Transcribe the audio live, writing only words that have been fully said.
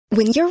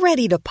When you're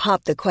ready to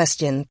pop the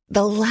question,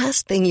 the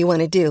last thing you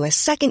want to do is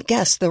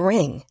second-guess the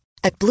ring.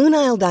 At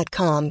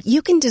BlueNile.com,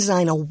 you can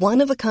design a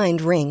one-of-a-kind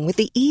ring with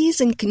the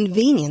ease and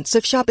convenience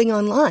of shopping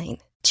online.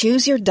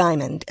 Choose your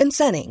diamond and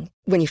setting.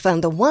 When you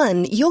find the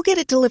one, you'll get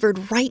it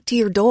delivered right to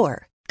your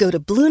door. Go to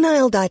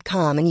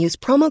BlueNile.com and use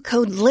promo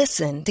code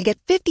LISTEN to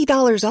get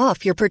 $50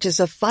 off your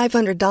purchase of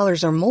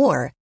 $500 or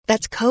more.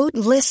 That's code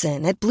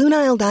LISTEN at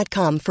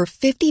BlueNile.com for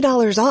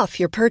 $50 off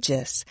your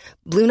purchase.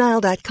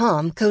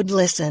 BlueNile.com, code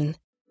LISTEN.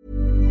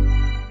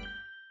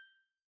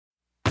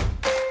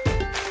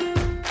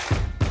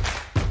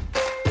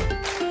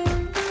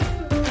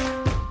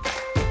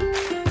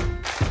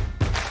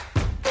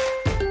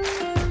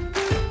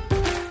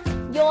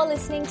 You're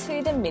listening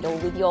to The Middle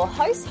with your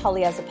hosts,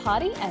 Holly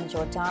Azzopardi and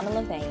Jordana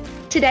Levine.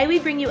 Today we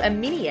bring you a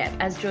mini-ep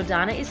as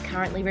Jordana is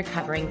currently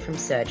recovering from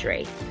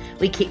surgery.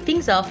 We kick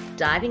things off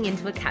diving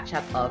into a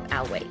catch-up of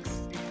our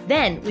weeks.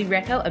 Then we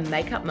reco a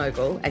makeup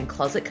mogul and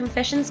closet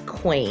confessions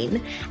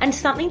queen and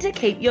something to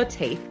keep your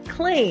teeth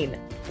clean.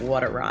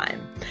 What a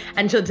rhyme.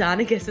 And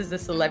Jordana guesses the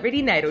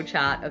celebrity natal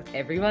chart of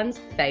everyone's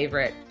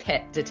favourite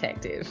pet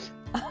detective.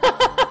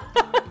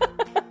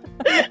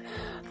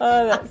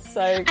 Oh, that's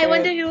so good. I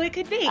wonder who it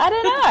could be. I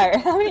don't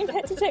know. How many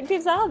pet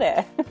detectives are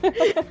there?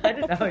 I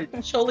don't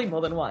know. Surely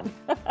more than one.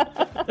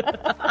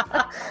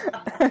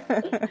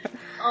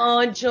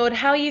 Oh, Jord,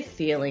 how are you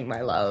feeling, my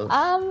love?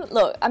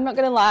 Look, I'm not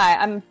going to lie.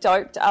 I'm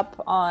doped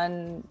up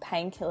on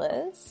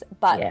painkillers,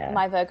 but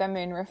my Virgo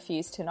moon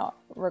refused to not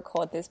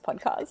record this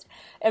podcast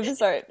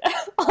episode.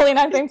 Ollie and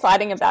I have been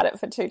fighting about it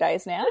for 2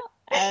 days now.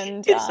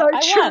 And it's so I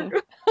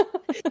true. won.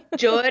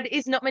 Jord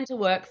is not meant to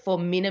work for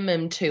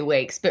minimum 2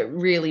 weeks, but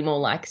really more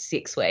like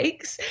 6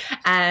 weeks.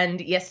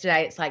 And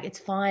yesterday it's like, it's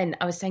fine.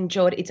 I was saying,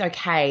 Jord, it's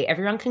okay.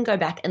 Everyone can go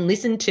back and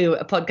listen to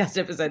a podcast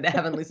episode they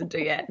haven't listened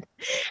to yet.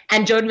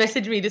 And Jord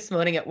messaged me this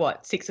morning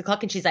at 6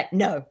 o'clock? And she's like,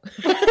 no.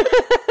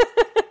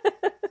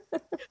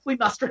 We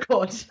must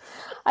record.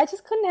 I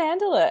just couldn't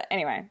handle it.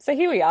 Anyway, so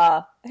here we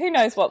are. Who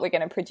knows what we're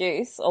going to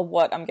produce or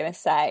what I'm going to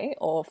say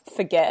or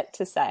forget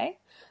to say.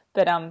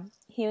 But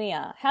here we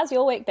are. How's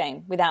your week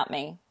been without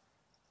me?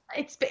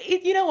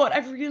 You know what?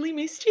 I've really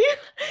missed you.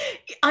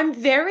 I'm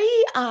very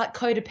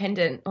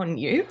codependent on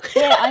you.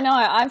 Yeah, I know.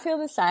 I feel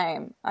the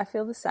same.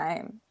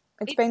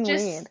 It's been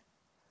weird.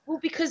 Well,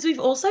 because we've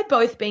also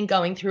both been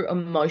going through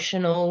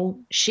emotional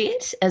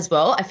shit as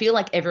well. I feel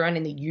like everyone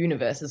in the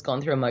universe has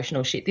gone through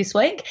emotional shit this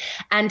week.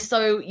 And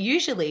so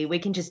usually we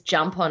can just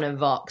jump on a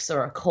Vox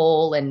or a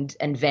call and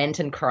vent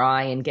and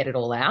cry and get it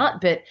all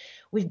out. But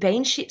we've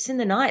been ships in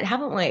the night,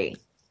 haven't we?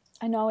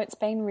 I know, it's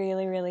been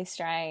really, really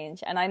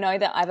strange. And I know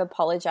that I've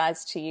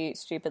apologized to you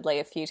stupidly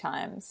a few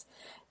times.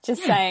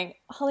 Just saying,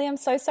 Holly, I'm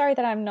so sorry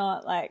that I'm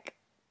not like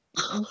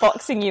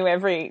boxing you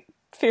every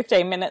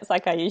 15 minutes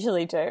like I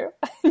usually do.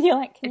 You're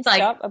like, can you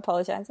stop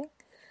apologizing?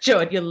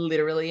 Jord, you're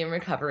literally in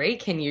recovery.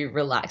 Can you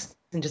relax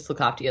and just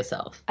look after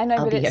yourself? I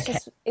know, but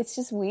it's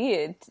just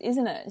weird,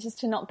 isn't it? Just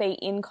to not be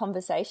in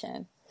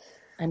conversation.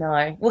 I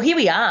know. Well, here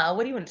we are.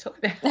 What do you want to talk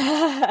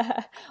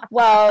about?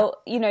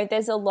 Well, you know,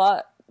 there's a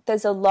lot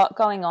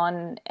going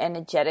on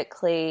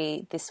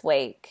energetically this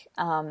week,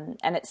 and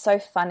it's so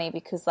funny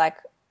because, like,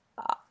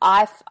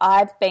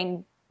 I've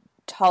been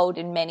told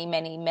in many,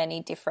 many,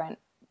 many different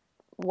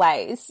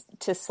ways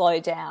to slow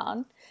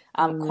down,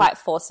 quite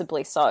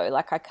forcibly so.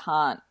 Like, I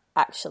can't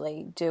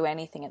actually do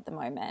anything at the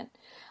moment.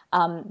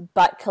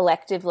 But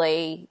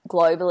collectively,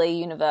 globally,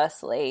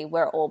 universally,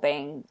 we're all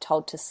being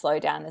told to slow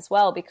down as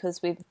well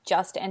because we've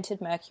just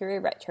entered Mercury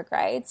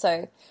retrograde.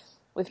 So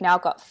we've now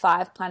got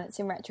 5 planets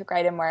in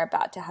retrograde and we're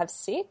about to have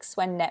 6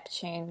 when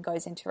Neptune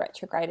goes into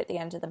retrograde at the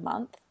end of the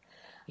month.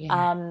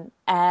 Yeah.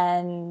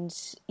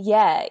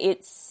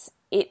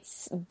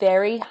 It's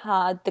very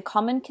hard. The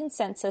common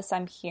consensus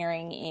I'm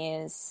hearing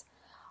is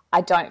I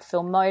don't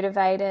feel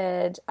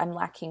motivated, I'm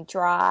lacking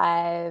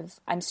drive,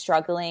 I'm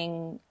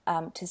struggling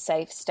to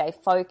stay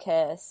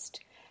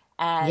focused,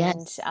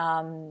 and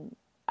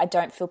I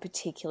don't feel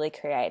particularly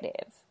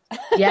creative.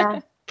 Yeah.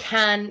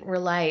 Can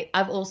relate.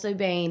 I've also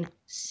been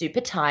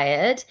super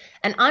tired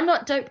and I'm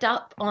not doped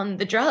up on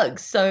the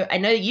drugs. So I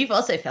know you've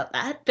also felt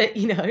that, but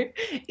you know,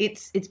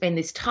 it's been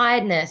this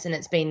tiredness and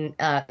it's been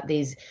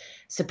these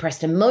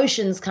suppressed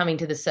emotions coming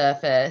to the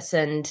surface.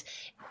 And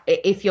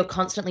if you're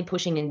constantly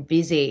pushing and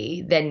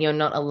busy, then you're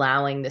not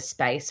allowing the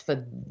space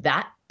for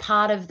that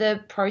part of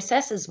the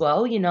process as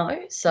well, you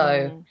know?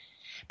 So,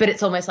 but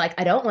it's almost like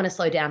I don't want to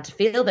slow down to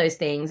feel those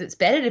things. It's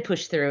better to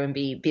push through and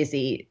be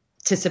busy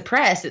to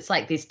suppress. It's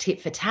like this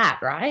tit for tat,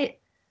 right?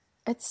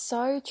 It's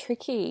so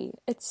tricky.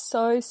 It's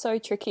so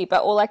tricky.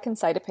 But all I can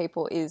say to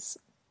people is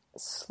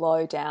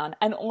slow down.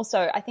 And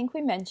also, I think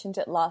we mentioned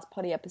it last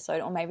potty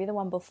episode or maybe the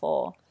one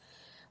before.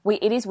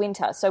 It is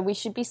winter, so we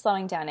should be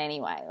slowing down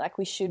anyway. Like,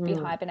 we should be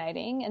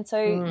hibernating. And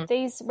so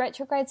these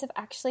retrogrades have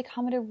actually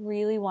come at a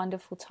really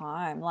wonderful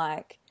time.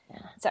 Like,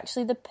 it's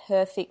actually the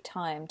perfect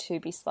time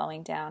to be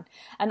slowing down.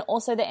 And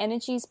also the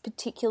energy is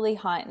particularly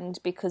heightened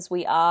because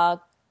we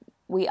are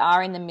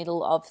in the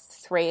middle of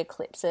 3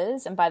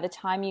 eclipses, and by the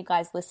time you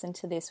guys listen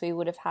to this, we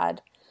would have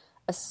had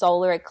a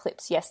solar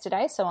eclipse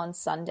yesterday, so on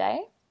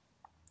Sunday.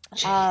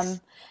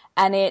 Jeez.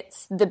 And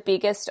it's the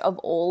biggest of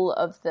all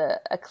of the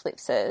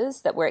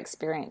eclipses that we're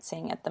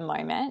experiencing at the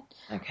moment.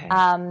 Okay.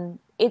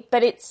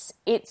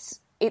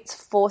 It's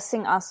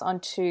forcing us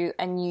onto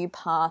a new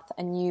path,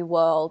 a new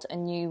world, a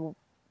new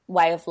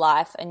way of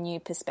life, a new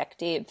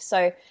perspective.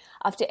 So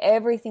after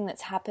everything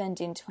that's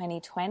happened in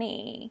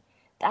 2020,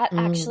 that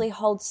actually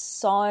holds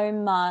so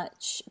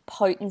much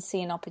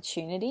potency and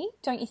opportunity,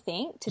 don't you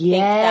think? To think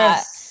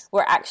that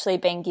we're actually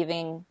being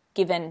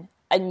given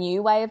a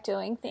new way of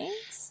doing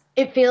things.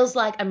 It feels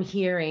like I'm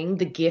hearing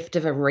the gift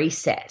of a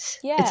reset.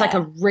 Yeah. It's like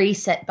a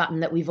reset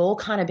button that we've all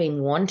kind of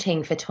been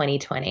wanting for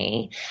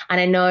 2020.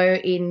 And I know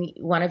in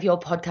one of your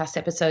podcast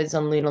episodes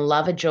on Lunar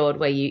Lover, Jord,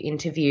 where you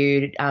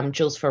interviewed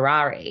Jules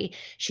Ferrari,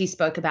 she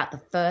spoke about the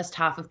first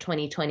half of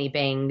 2020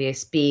 being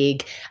this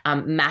big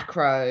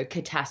macro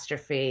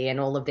catastrophe and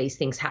all of these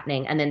things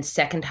happening. And then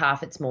second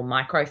half, it's more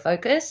micro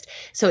focused.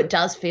 So it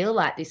does feel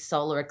like this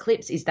solar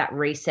eclipse is that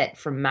reset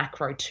from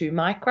macro to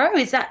micro.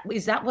 Is that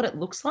what it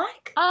looks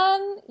like?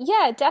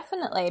 Yeah,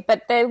 definitely.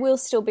 But there will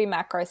still be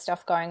macro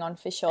stuff going on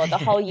for sure. The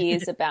whole year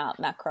is about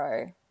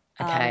macro.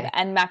 Okay.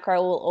 And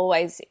macro will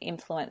always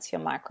influence your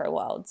micro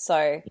world.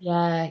 So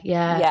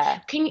yeah.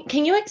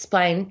 Can you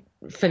explain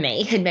for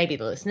me and maybe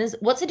the listeners,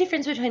 what's the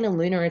difference between a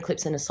lunar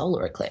eclipse and a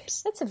solar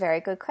eclipse? That's a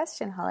very good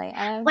question, Holly.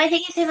 Why,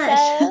 thank you so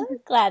much. So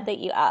glad that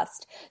you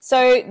asked.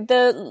 So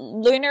the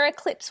lunar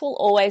eclipse will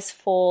always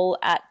fall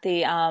at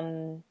the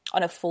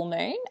on a full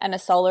moon, and a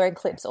solar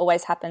eclipse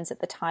always happens at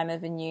the time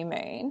of a new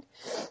moon.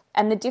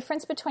 And the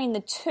difference between the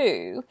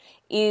two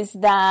is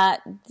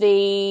that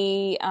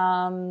the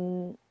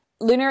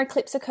lunar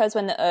eclipse occurs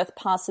when the Earth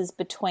passes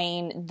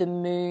between the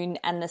moon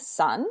and the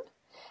sun.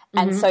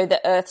 And so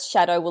the Earth's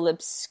shadow will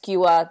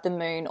obscure the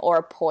moon or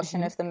a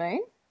portion of the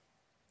moon.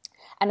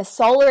 And a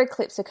solar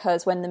eclipse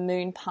occurs when the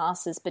moon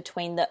passes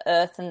between the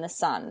Earth and the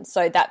sun.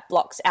 So that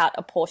blocks out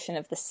a portion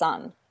of the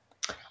sun.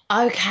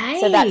 Okay.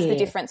 So that's the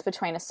difference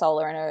between a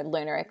solar and a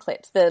lunar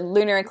eclipse. The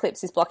lunar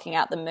eclipse is blocking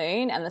out the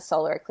moon and the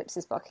solar eclipse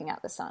is blocking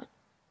out the sun.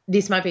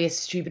 This might be a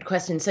stupid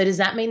question. So does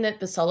that mean that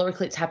the solar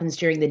eclipse happens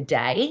during the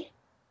day?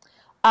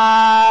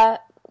 Well,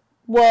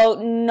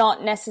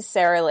 not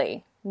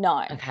necessarily.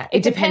 No. Okay.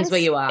 It depends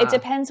where you are. It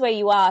depends where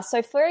you are.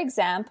 So, for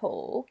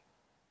example,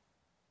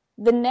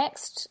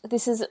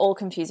 this is all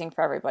confusing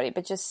for everybody,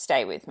 but just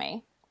stay with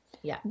me.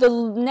 Yeah. The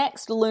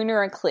next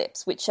lunar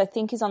eclipse, which I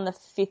think is on the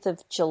 5th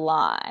of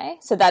July,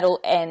 so that'll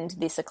end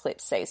this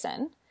eclipse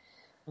season.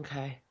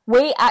 Okay.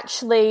 We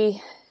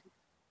actually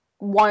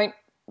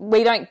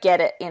we don't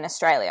get it in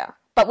Australia,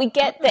 but we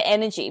get the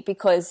energy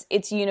because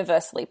it's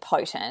universally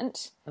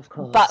potent. Of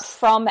course. But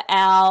from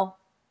our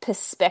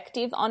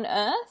perspective on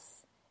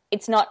Earth,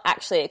 it's not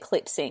actually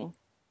eclipsing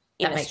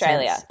in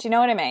Australia. Sense. Do you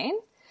know what I mean?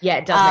 Yeah,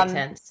 it does make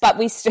sense. But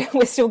we're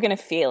still going to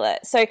feel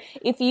it. So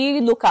if you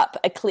look up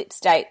eclipse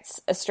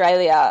dates,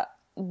 Australia,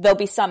 there'll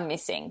be some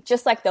missing,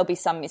 just like there'll be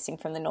some missing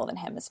from the Northern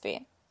Hemisphere.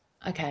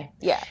 Okay.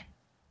 Yeah.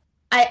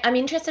 I'm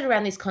interested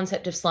around this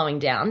concept of slowing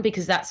down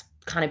because that's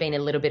kind of been a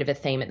little bit of a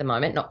theme at the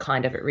moment. Not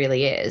kind of, it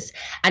really is.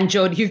 And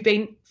Jord, you've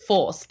been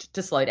forced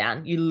to slow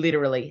down. You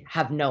literally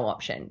have no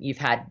option. You've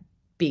had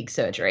big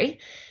surgery.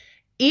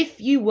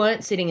 If you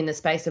weren't sitting in the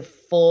space of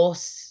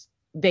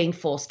being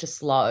forced to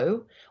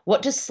slow,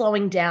 what does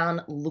slowing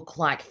down look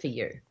like for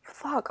you?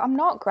 Fuck, I'm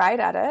not great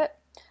at it.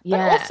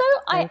 Yeah. But also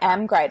I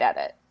am great at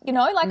it. You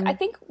know, like I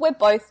think we're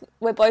both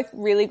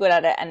really good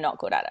at it and not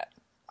good at it.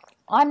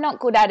 I'm not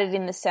good at it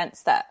in the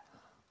sense that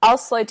I'll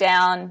slow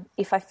down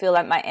if I feel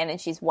like my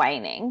energy's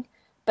waning,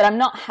 but I'm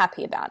not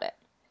happy about it.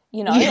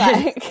 You know,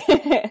 like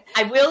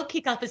I will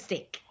kick up a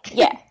stick.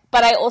 Yeah.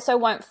 But I also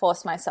won't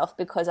force myself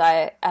because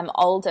I am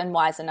old and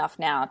wise enough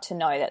now to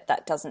know that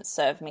that doesn't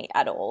serve me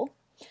at all.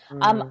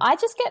 I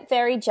just get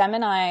very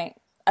Gemini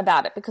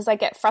about it because I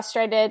get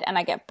frustrated and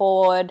I get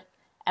bored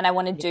and I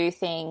want to do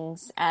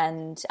things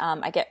and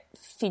I get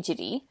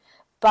fidgety.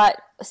 But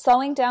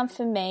slowing down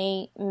for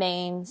me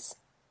means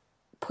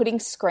putting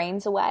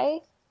screens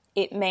away.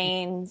 It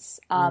means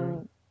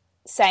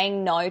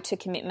saying no to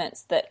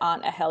commitments that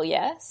aren't a hell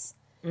yes.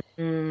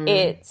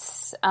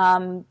 It's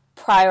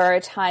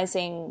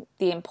prioritizing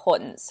the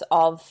importance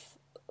of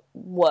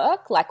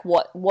work, like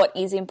what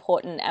is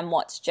important and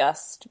what's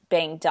just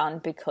being done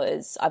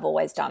because I've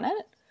always done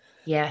it.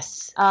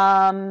 Yes.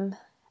 And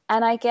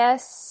I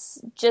guess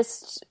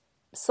just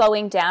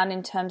slowing down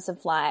in terms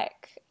of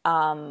like,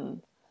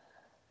 you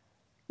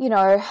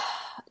know,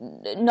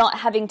 not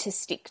having to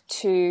stick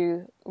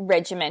to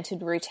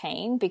regimented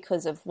routine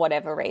because of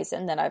whatever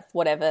reason that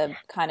whatever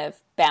kind of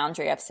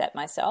boundary I've set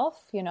myself,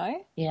 you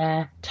know?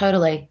 Yeah,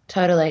 totally.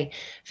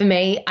 For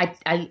me, I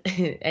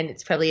and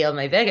it's probably on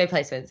my Virgo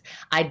placements,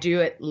 I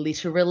do it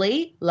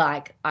literally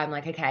like, I'm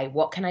like, okay,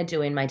 what can I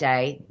do in my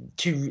day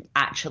to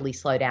actually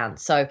slow down?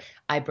 So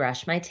I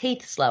brush my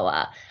teeth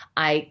slower.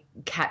 I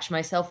catch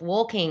myself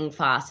walking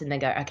fast and then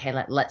go,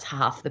 okay, let's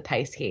half the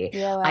pace here.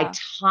 Yeah, wow. I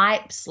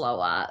type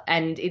slower,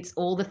 and it's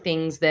all the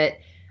things that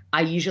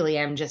I usually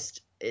am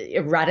just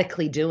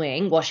erratically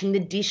doing, washing the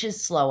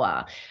dishes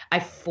slower. I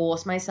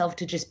force myself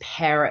to just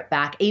pare it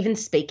back. Even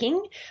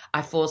speaking,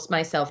 I force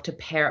myself to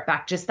pare it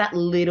back just that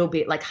little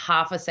bit, like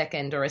half a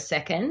second or a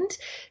second,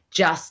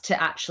 just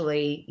to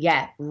actually,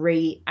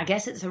 I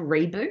guess it's a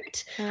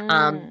reboot.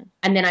 And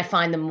then I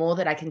find the more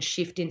that I can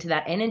shift into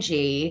that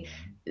energy,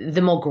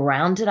 the more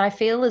grounded I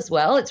feel as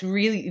well. It's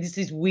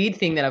this weird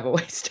thing that I've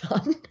always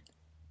done.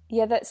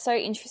 Yeah, that's so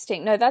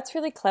interesting. No, that's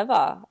really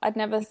clever. I'd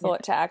never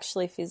thought to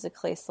actually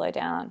physically slow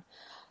down.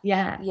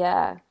 Yeah.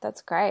 Yeah,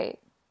 that's great.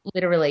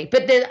 Literally.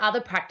 But there are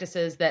other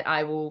practices that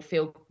I will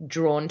feel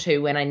drawn to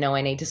when I know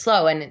I need to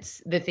slow, and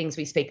it's the things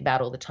we speak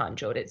about all the time,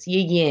 Jord. It's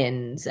your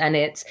yins, and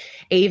it's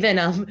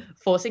even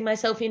forcing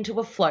myself into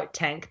a float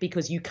tank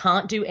because you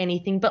can't do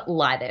anything but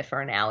lie there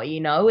for an hour,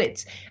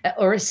 it's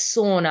or a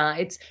sauna.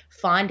 It's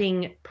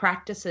finding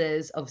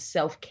practices of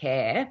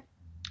self-care,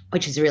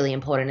 which is really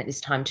important at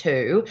this time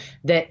too,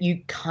 that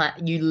you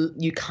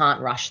can't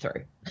rush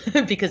through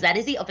because that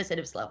is the opposite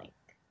of slowing.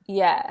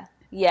 Yeah.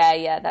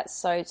 That's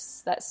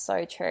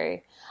so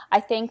true. I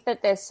think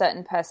that there's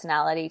certain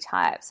personality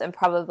types and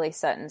probably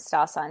certain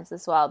star signs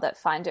as well that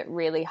find it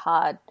really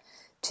hard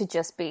to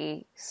just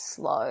be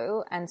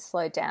slow and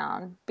slow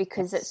down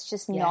because it's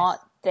just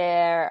not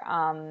their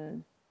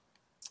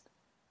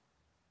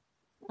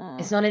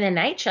it's not in their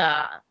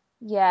nature.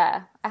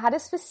 Yeah, I had a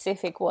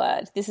specific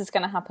word. This is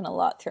going to happen a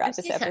lot throughout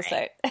this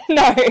episode.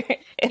 No.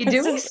 You're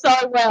doing so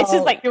well. It's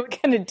just like you're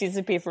going to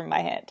disappear from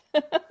my head.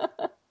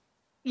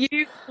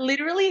 You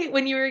literally,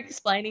 when you were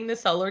explaining the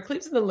solar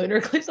eclipse and the lunar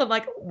eclipse, I'm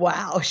like,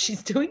 wow,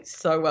 she's doing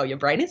so well. Your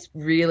brain is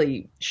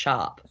really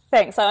sharp.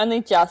 Thanks. I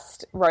only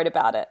just wrote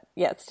about it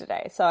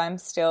yesterday, so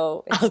it's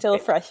still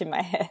fresh in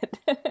my head.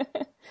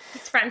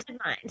 It's front of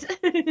mind.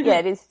 Yeah,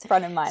 it is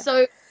front of mind.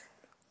 So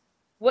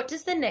what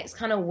does the next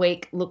kind of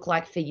week look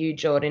like for you,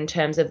 Jordan, in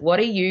terms of what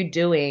are you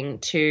doing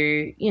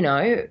to,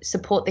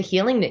 support the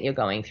healing that you're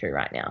going through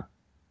right now?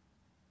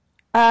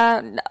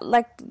 I'm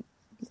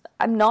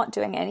not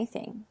doing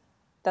anything.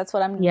 That's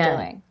what I'm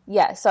doing.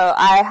 Yeah, so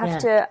I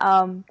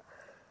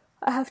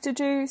have to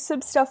do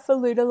some stuff for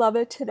Lunar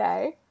Lover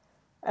today.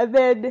 And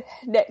then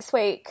next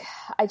week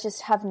I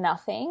just have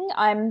nothing.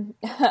 I don't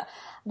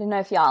know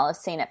if y'all have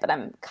seen it, but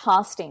I'm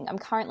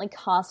currently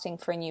casting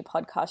for a new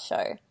podcast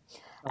show.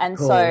 And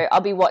cool. So I'll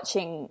be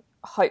watching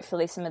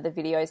hopefully some of the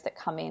videos that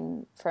come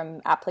in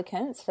from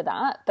applicants for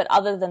that. But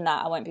other than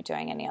that, I won't be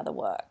doing any other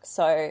work.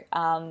 So,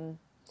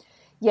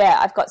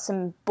 I've got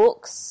some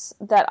books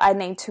that I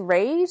need to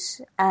read,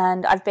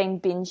 and I've been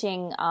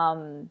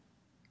binging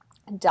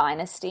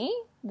Dynasty,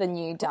 the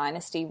new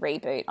Dynasty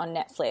reboot on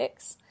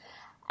Netflix.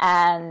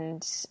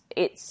 And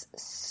it's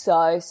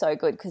so, so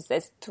good because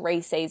there's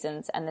 3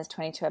 seasons and there's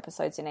 22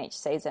 episodes in each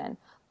season.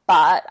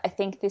 But I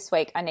think this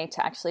week I need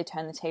to actually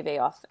turn the TV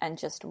off and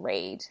just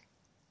read.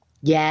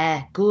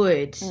 Yeah,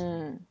 good.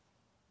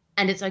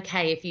 And it's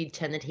okay if you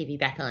turn the TV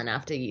back on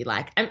after you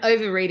I'm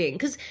over reading,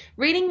 because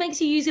reading makes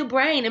you use your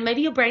brain, and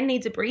maybe your brain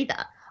needs a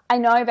breather. I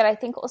know, but I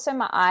think also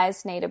my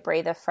eyes need a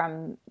breather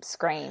from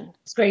screen.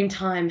 Screen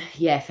time.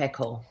 Yeah, fair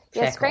call.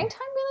 Screen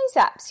time really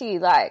zaps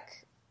you.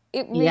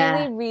 It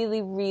really,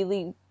 really,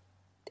 really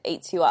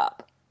eats you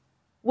up.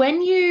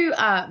 When you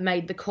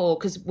made the call,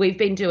 because we've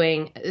been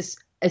doing,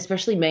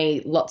 especially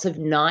me, lots of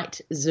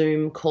night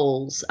Zoom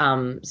calls.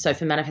 So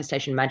for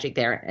Manifestation Magic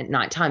there at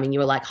nighttime, and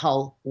you were like,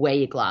 wear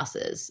your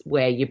glasses,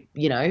 where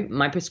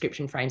my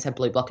prescription frames have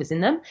blue blockers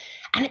in them.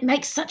 And it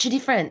makes such a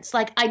difference.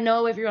 I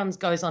know everyone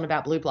goes on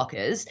about blue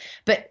blockers,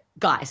 but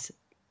guys,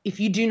 if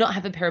you do not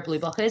have a pair of blue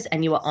blockers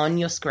and you are on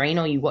your screen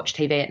or you watch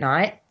TV at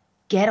night,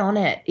 get on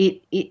it.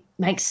 It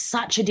makes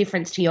such a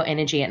difference to your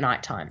energy at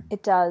nighttime.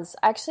 It does.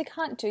 I actually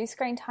can't do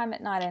screen time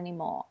at night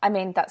anymore. I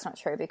mean, that's not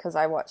true because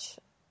I watch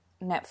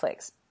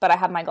Netflix, but I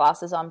have my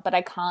glasses on, but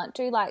I can't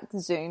do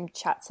Zoom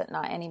chats at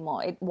night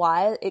anymore.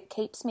 It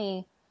keeps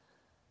me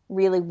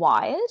really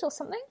wired or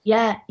something.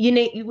 Yeah, we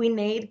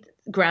need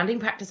grounding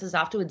practices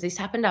afterwards. This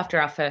happened after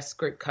our first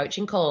group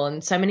coaching call,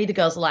 and so many of the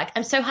girls are like,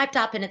 I'm so hyped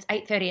up and it's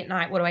 8:30 at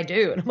night. What do I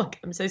do? And I'm like,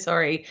 I'm so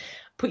sorry.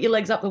 Put your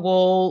legs up the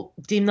wall,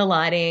 dim the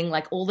lighting,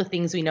 all the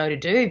things we know to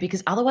do,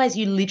 because otherwise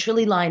you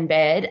literally lie in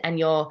bed and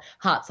your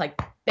heart's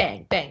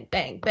bang, bang,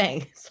 bang,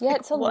 bang.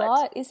 It's a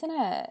lot, isn't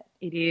it?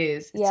 It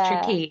is. It's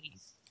tricky.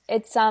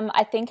 It's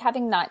I think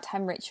having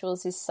nighttime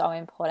rituals is so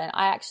important.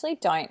 I actually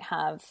don't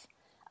have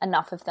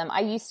enough of them.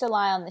 I used to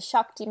lie on the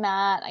Shakti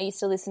mat. I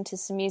used to listen to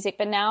some music,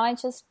 but now I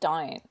just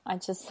don't. I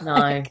just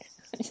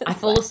I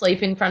fall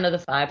asleep in front of the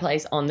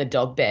fireplace on the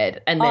dog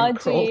bed and then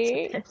crawl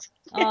to bed.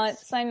 Oh,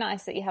 it's so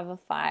nice that you have a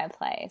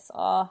fireplace.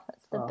 Oh,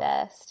 that's the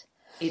best.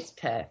 It's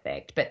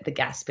perfect, but the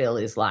gas bill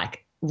is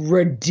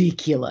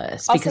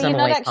ridiculous because so I'm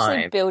always home. You're not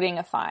actually building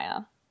a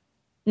fire?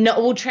 No,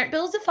 well, Trent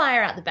builds a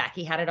fire out the back.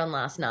 He had it on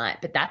last night,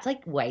 but that's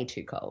way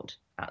too cold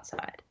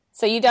outside.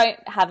 So you don't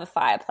have a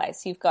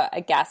fireplace. You've got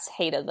a gas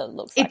heater that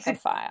looks like a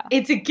fire.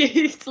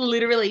 It's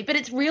literally, but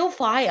it's real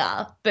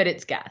fire, but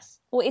it's gas.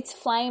 Well, it's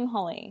flame,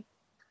 Holly.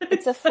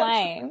 It's a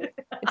flame.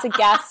 It's a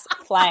gas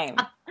flame.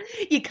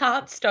 You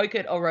can't stoke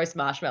it or roast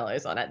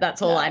marshmallows on it.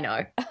 That's all I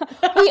know.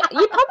 Well,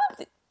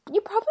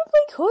 You probably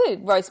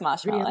could roast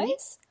marshmallows. Really?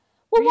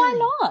 Well, Really?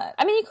 why not?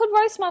 I mean, you could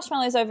roast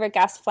marshmallows over a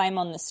gas flame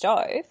on the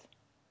stove.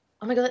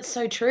 Oh my God, that's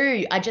so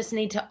true. I just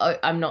need to,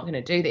 I'm not going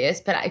to do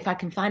this, but if I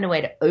can find a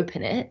way to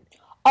open it.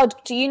 Oh,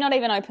 do you not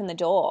even open the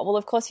door? Well,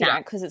 of course you No.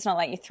 don't, because it's not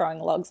like you're throwing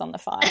logs on the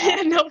fire.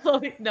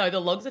 No, the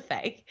logs are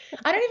fake.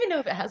 I don't even know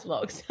if it has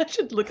logs. I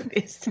should look at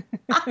this.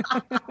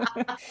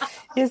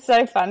 You're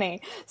so funny.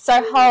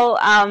 So,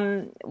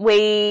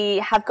 we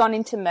have gone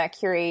into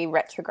Mercury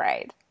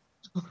retrograde.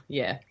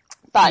 Yeah.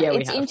 But Yeah,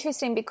 it's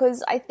interesting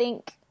because I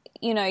think,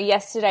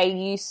 yesterday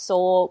you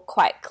saw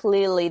quite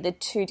clearly the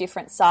two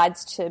different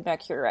sides to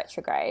Mercury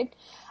retrograde,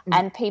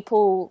 and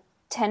people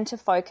tend to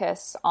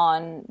focus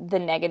on the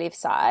negative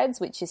sides,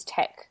 which is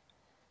tech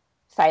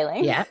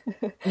failing. Yeah.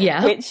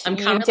 Yeah. Which I'm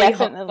you currently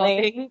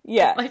definitely,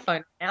 my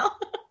phone now.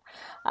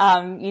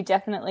 You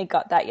definitely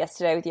got that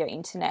yesterday with your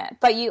internet.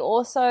 But you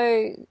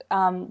also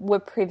were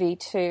privy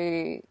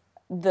to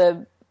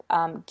the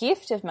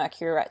gift of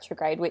Mercury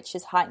retrograde, which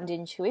is heightened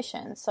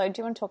intuition. So do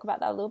you want to talk about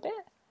that a little bit?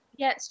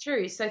 Yeah, it's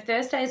true. So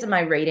Thursdays are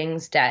my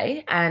readings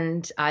day,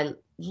 and I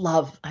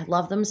love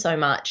them so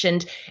much.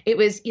 And it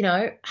was,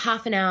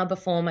 half an hour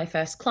before my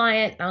first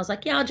client, and I was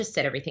like, yeah, I'll just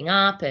set everything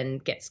up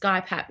and get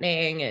Skype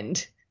happening,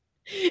 and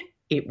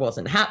it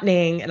wasn't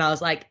happening. And I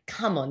was like,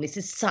 come on, this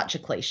is such a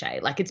cliche.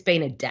 Like, it's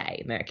been a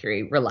day,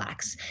 Mercury,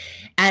 relax.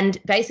 And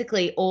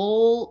basically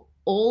all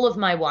of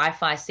my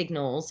Wi-Fi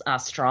signals are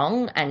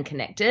strong and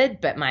connected,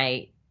 but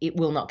it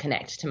will not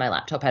connect to my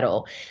laptop at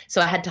all.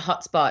 So I had to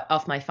hotspot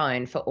off my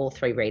phone for all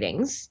 3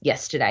 readings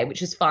yesterday,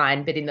 which is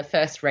fine. But in the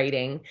first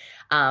reading,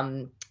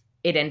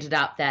 it ended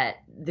up that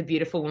the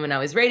beautiful woman I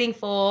was reading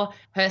for,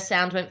 her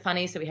sound went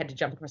funny, so we had to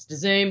jump across to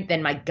Zoom.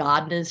 Then the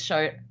gardeners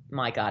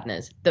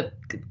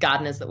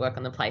that work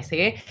on the place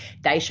here,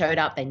 they showed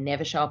up. They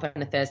never show up on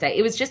a Thursday.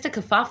 It was just a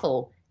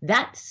kerfuffle.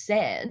 That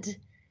said,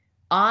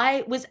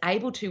 I was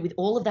able to, with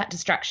all of that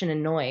distraction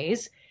and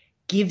noise,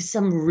 give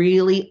some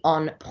really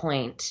on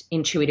point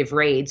intuitive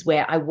reads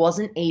where I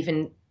wasn't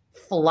even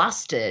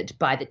flustered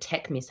by the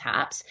tech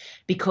mishaps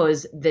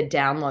because the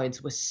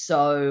downloads were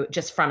so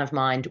just front of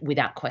mind,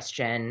 without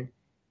question,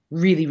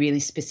 really, really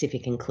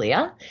specific and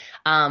clear.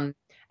 And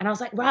I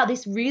was like, wow,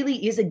 this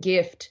really is a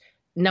gift.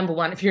 Number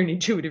one, if you're an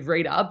intuitive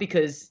reader,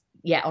 because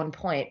on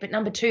point. But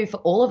number two, for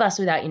all of us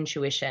with our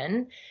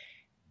intuition,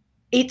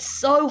 it's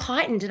so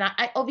heightened. And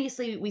I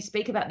obviously, we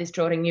speak about this,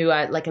 Jordan, you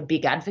are like a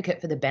big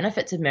advocate for the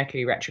benefits of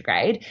Mercury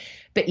retrograde.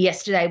 But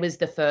yesterday was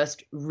the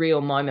first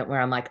real moment where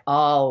I'm like,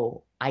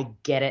 oh, I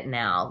get it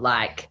now.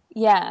 Like,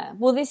 yeah.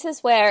 Well, this is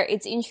where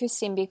it's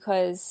interesting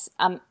because,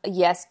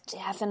 yes,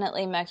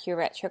 definitely Mercury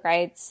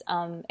retrograde's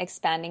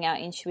expanding our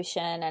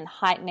intuition and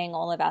heightening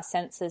all of our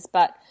senses.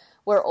 But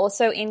we're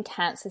also in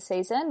Cancer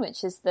season,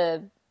 which is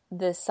the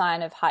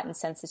sign of heightened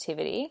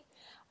sensitivity.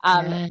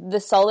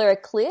 The solar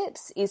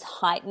eclipse is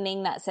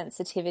heightening that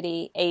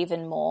sensitivity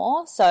even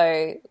more.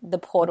 So the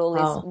portal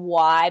is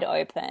wide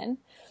open.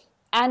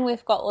 And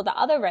we've got all the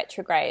other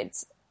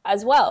retrogrades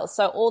as well.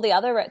 So all the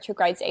other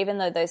retrogrades, even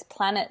though those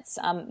planets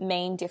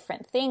mean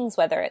different things,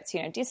 whether it's,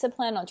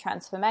 discipline or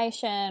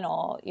transformation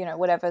or,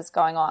 whatever's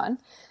going on,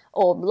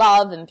 or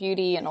love and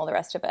beauty and all the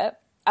rest of it,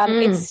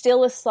 it's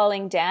still a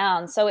slowing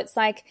down. So it's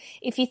like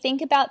if you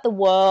think about the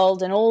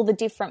world and all the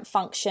different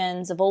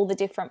functions of all the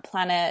different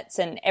planets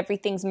and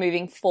everything's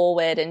moving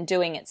forward and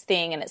doing its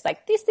thing, and it's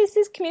like this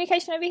is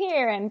communication over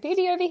here and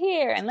beauty over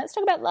here and let's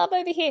talk about love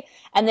over here,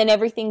 and then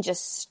everything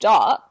just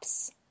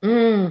stops.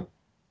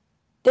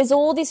 There's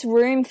all this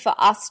room for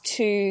us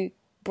to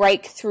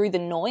break through the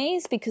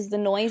noise because the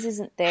noise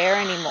isn't there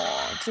anymore.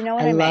 Do you know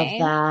what I mean? I love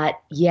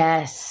that.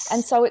 Yes.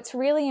 And so it's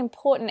really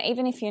important,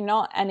 even if you're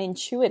not an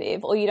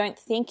intuitive or you don't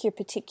think you're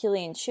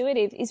particularly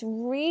intuitive, is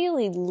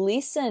really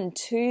listen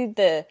to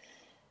the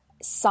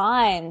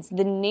signs,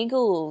 the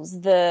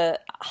niggles, the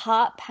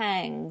heart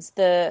pangs,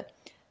 the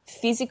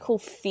physical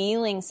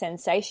feeling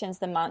sensations.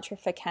 The mantra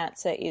for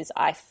Cancer is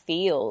I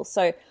feel.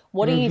 So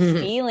what are you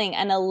feeling?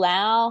 And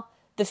allow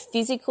the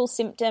physical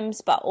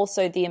symptoms but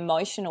also the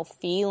emotional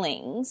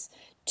feelings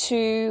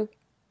to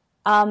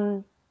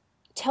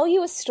tell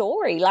you a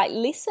story. Like,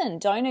 listen,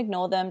 don't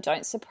ignore them,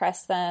 don't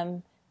suppress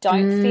them,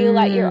 don't feel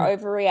like you're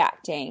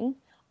overreacting.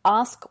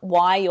 Ask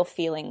why you're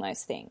feeling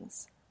those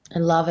things. I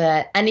love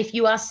it. And if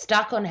you are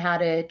stuck on how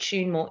to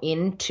tune more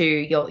into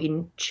your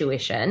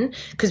intuition,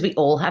 because we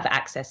all have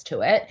access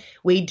to it,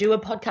 we do a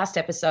podcast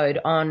episode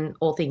on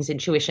all things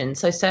intuition.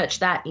 So search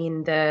that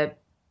in the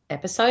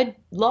episode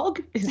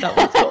log. Is that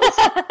what it's called?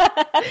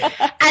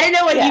 I don't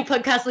know what you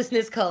podcast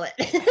listeners call it.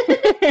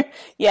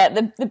 Yeah,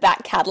 the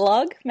back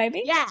catalogue,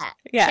 maybe. Yeah.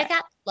 Check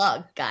out the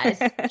log, guys.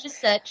 Just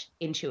search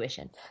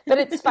intuition. But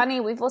it's funny.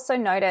 We've also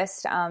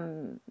noticed,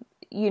 there's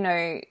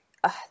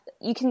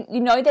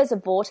a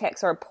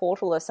vortex or a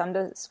portal of some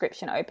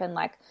description open.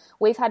 Like,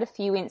 we've had a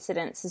few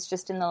incidences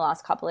just in the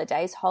last couple of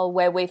days,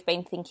 where we've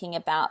been thinking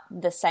about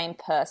the same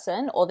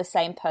person, or the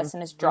same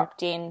person has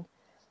dropped in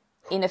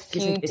a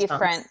few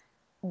different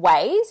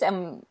ways.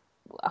 And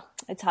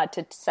it's hard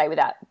to say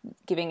without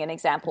giving an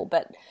example,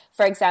 but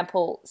for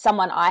example,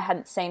 someone I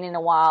hadn't seen in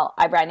a while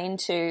I ran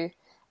into,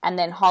 And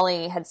then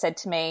Holly had said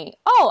to me,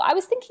 oh, I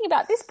was thinking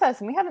about this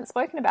person. We haven't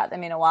spoken about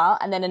them in a while.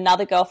 And then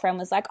another girlfriend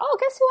was like, oh,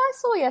 guess who I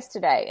saw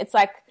yesterday? It's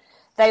like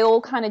they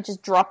all kind of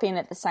just drop in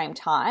at the same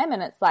time.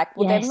 And it's like,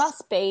 well, there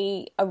must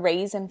be a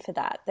reason for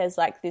that. There's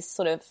like this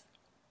sort of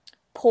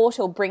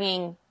portal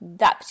bringing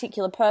that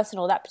particular person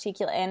or that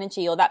particular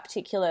energy or that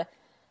particular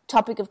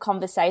topic of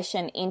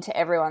conversation into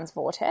everyone's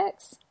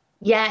vortex.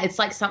 Yeah, it's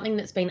like something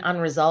that's been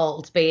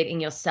unresolved, be it in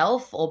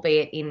yourself or be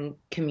it in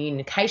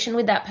communication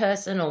with that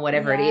person or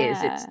whatever it is.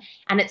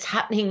 It's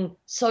happening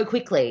so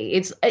quickly.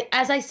 It's,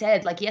 as I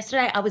said, like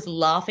yesterday I was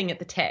laughing at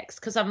the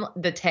text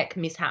the tech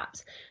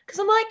mishaps because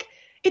I'm like,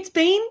 it's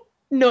been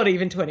not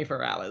even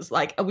 24 hours.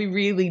 Like, are we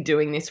really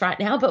doing this right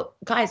now? But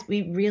guys,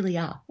 we really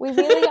are. We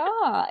really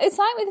are. It's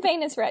like with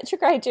Venus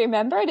retrograde. Do you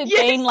remember? It had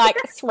been like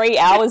 3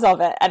 hours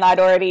of it and I'd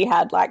already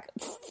had like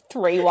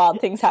 3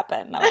 wild things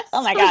happen. I'm like,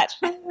 oh my God.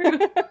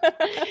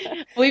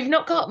 We've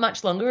not got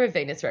much longer of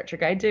Venus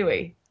retrograde, do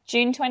we?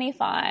 June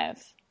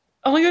 25.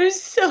 Oh my God, I'm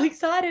so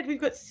excited. We've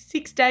got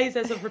 6 days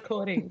as of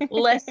recording,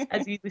 less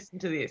as you listen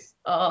to this.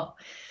 Oh,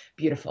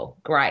 beautiful.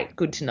 Great.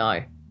 Good to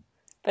know.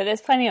 But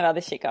there's plenty of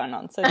other shit going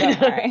on, so don't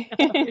worry.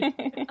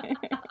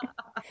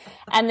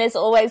 And there's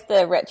always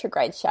the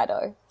retrograde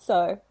shadow,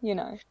 so, you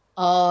know.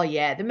 Oh,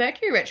 yeah. The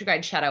Mercury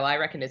retrograde shadow, I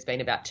reckon, has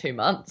been about 2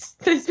 months.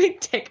 There's been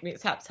tech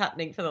mishaps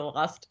happening for the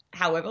last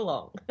however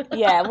long.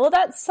 Yeah, well,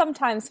 that's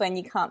sometimes when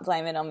you can't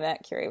blame it on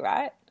Mercury,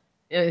 right?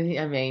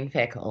 I mean,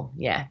 fair call.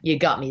 Yeah, you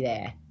got me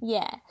there.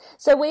 Yeah.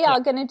 So we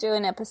are going to do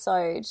an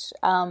episode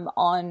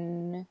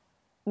on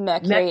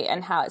Mercury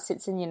and how it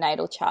sits in your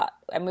natal chart,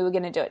 and we were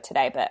going to do it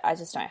today, but I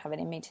just don't have it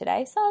in me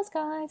today. Sorry,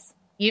 guys.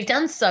 You've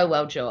done so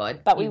well,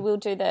 Jord. But we will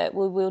do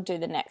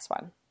the next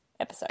one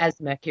episode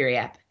as Mercury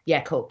app. Yeah,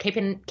 cool. Keep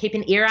an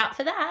ear out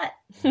for that.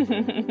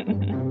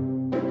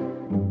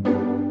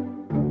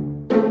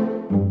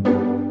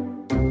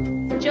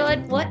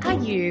 Jord, what are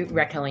you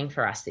recommending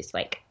for us this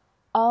week?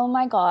 Oh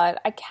my God,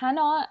 I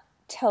cannot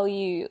tell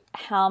you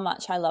how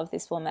much I love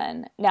this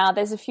woman. Now,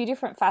 there's a few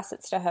different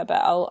facets to her,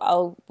 but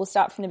we'll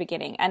start from the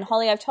beginning. And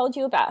Holly, I've told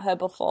you about her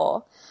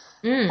before.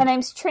 Her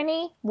name's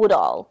Trini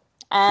Woodall.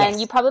 And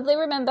you probably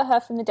remember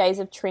her from the days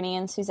of Trini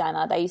and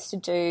Susanna. They used to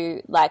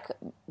do like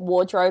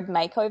wardrobe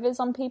makeovers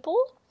on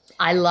people.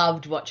 I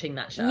loved watching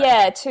that show.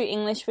 Yeah, 2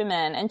 English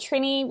women. And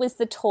Trini was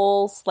the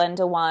tall,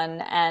 slender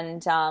one.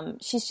 And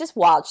she's just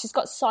wild. She's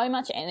got so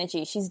much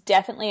energy. She's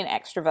definitely an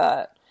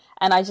extrovert.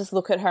 And I just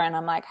look at her and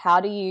I'm like,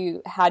 how do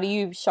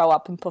you show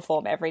up and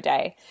perform every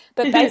day?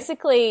 But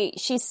basically,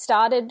 she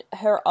started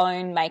her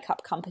own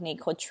makeup company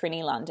called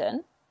Trini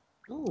London.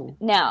 Ooh.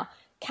 Now,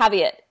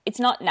 caveat,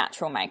 it's not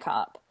natural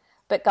makeup.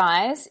 But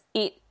guys,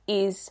 it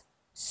is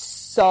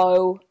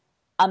so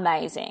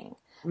amazing.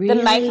 Really?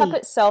 The makeup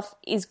itself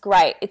is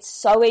great. It's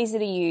so easy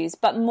to use.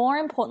 But more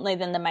importantly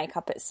than the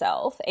makeup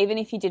itself, even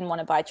if you didn't want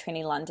to buy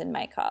Trini London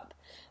makeup,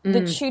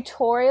 the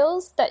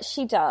tutorials that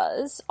she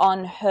does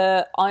on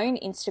her own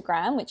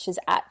Instagram, which is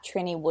at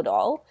Trini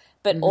Woodall,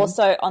 but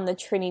also on the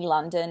Trini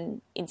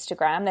London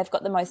Instagram, they've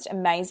got the most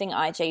amazing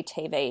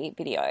IGTV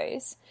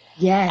videos.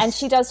 Yes. And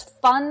she does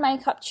fun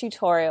makeup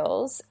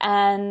tutorials,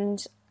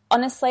 and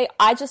honestly,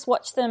 I just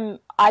watch them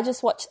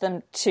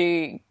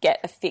to get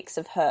a fix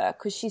of her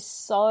because she's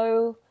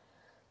so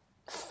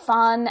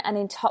fun and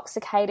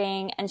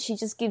intoxicating, and she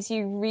just gives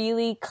you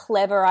really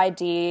clever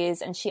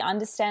ideas, and she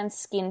understands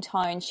skin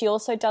tone. She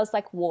also does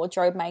like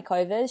wardrobe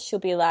makeovers. She'll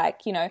be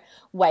like, you know,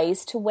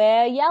 ways to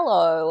wear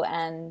yellow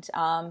and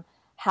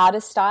how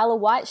to style a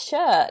white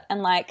shirt,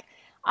 and like,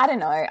 I don't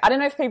know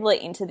if people are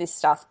into this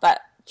stuff,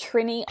 but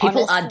Trini,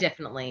 people are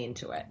definitely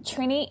into it.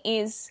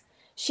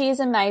 She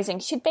is amazing.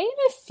 She'd be in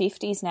her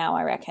 50s now,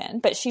 I reckon,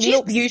 but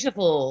she's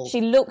beautiful.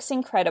 She looks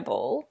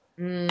incredible.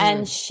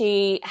 And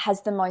she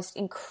has the most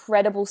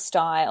incredible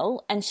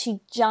style, and she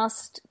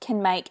just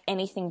can make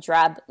anything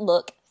drab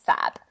look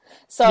fab.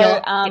 So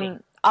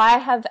I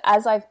have,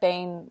 as I've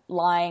been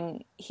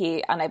lying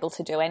here unable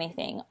to do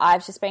anything,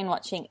 I've just been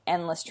watching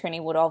endless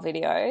Trini Woodall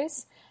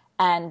videos,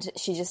 and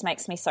she just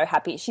makes me so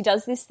happy. She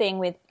does this thing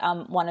with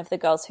one of the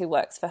girls who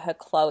works for her,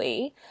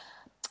 Chloe.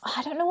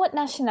 I don't know what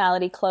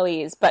nationality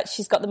Chloe is, but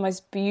she's got the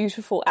most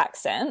beautiful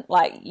accent.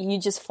 Like, you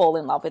just fall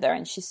in love with her,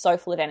 and she's so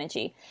full of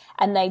energy.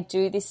 And they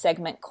do this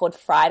segment called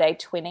Friday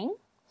Twinning.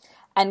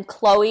 And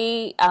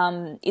Chloe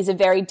is a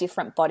very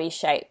different body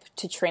shape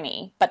to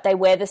Trini, but they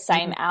wear the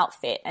same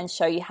outfit and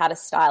show you how to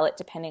style it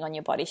depending on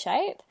your body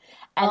shape.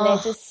 And they're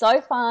just so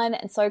fun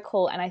and so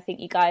cool, and I think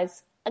you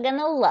guys are going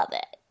to love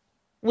it.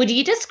 Would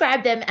you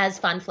describe them as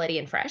fun, flirty,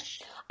 and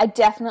fresh? I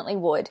definitely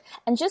would.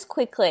 And just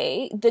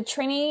quickly, the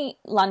Trini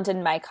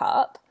London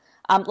makeup,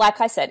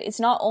 like I said, it's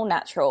not all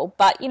natural,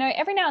 but, you know,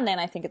 every now and then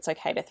I think it's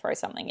okay to throw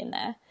something in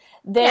there.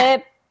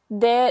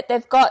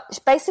 They've got,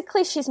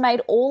 basically she's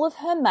made all of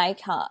her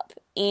makeup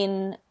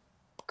in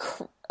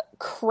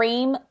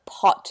cream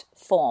pot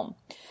form.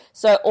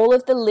 So all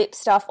of the lip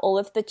stuff, all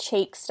of the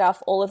cheek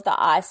stuff, all of the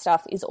eye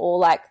stuff is all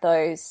like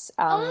those,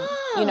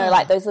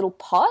 like those little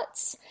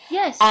pots.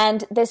 Yes.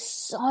 And there's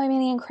so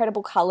many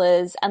incredible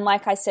colors. And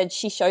like I said,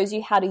 she shows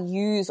you how to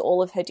use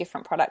all of her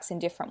different products in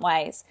different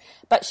ways.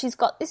 But she's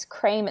got this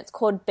cream, it's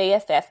called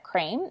BFF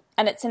cream,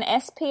 and it's an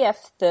SPF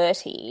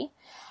 30.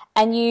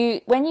 And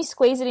when you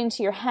squeeze it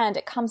into your hand,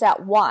 it comes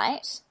out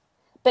white.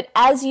 But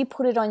as you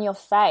put it on your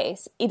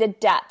face, it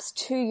adapts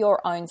to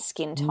your own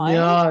skin tone.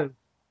 No.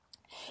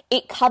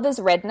 It covers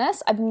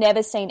redness. I've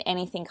never seen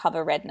anything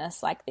cover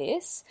redness like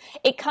this.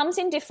 It comes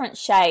in different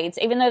shades,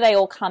 even though they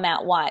all come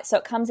out white. So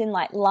it comes in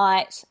like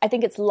light. I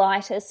think it's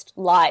lightest,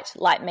 light,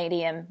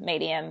 medium,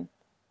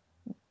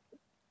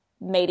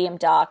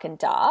 dark, and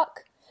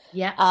dark.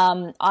 Yeah.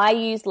 I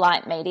use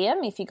light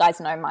medium if you guys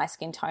know my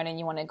skin tone and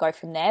you want to go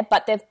from there.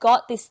 But they've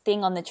got this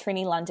thing on the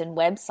Trinity London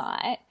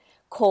website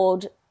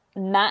called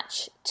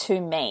Match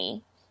to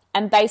Me.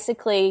 And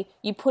basically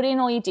you put in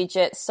all your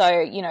digits.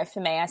 So,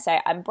 for me, I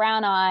say I'm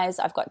brown eyes,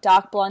 I've got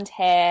dark blonde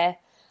hair.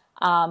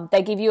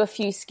 They give you a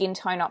few skin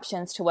tone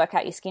options to work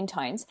out your skin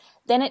tones.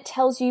 Then it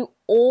tells you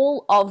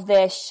all of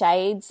their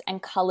shades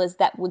and colors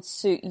that would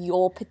suit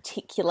your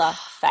particular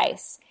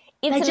face.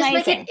 It's amazing.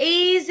 Just make it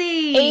easy.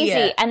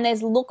 Easy. And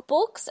there's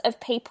lookbooks of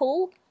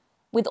people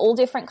with all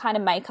different kind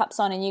of makeups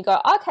on, and you go,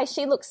 okay,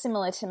 she looks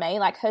similar to me,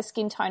 like her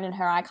skin tone and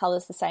her eye color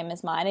is the same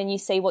as mine, and you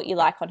see what you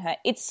like on her.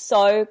 It's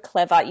so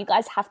clever. You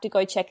guys have to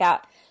go check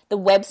out the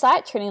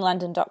website,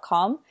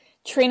 trinitylondon.com,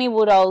 Trini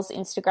Woodall's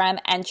Instagram,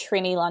 and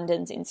Trini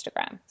London's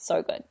Instagram.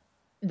 So good.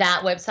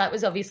 That website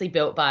was obviously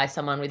built by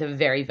someone with a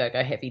very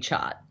Virgo-heavy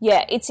chart.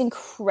 Yeah, it's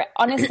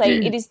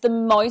honestly, it is the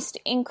most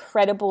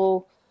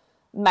incredible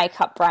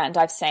makeup brand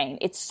I've seen.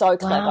 It's so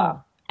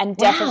clever and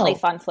definitely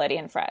fun, flirty,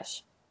 and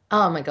fresh.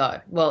 Oh, my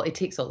God. Well, it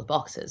ticks all the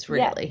boxes,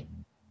 really.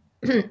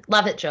 Yeah.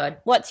 Love it, Jod.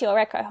 What's your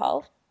reco,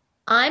 Hov?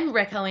 I'm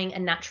recoing a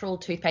natural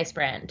toothpaste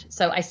brand.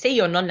 So I see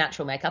your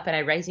non-natural makeup and I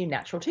raise you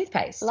natural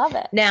toothpaste. Love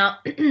it. Now,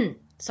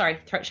 sorry,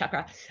 throat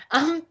chakra.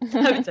 I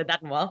haven't said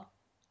that in a while.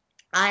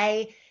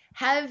 I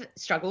have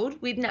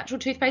struggled with natural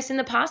toothpaste in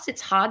the past. It's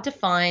hard to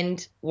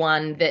find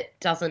one that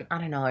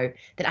that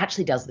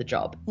actually does the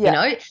job.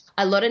 Yeah.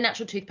 A lot of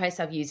natural toothpaste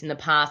I've used in the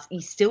past,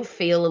 you still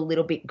feel a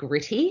little bit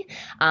gritty.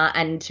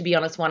 And to be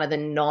honest, one of the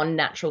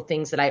non-natural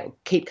things that I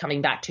keep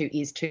coming back to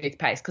is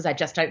toothpaste because I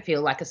just don't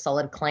feel like a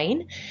solid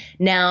clean.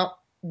 Now,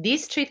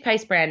 this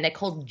toothpaste brand, they're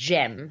called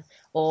Gem,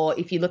 or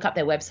if you look up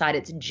their website,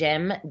 it's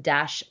gem-kind.com.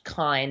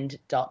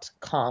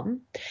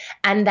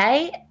 And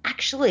they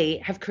actually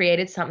have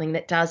created something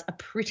that does a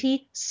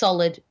pretty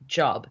solid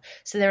job.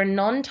 So they're a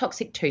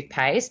non-toxic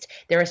toothpaste.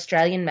 They're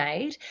Australian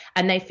made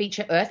and they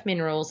feature earth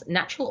minerals,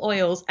 natural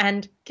oils,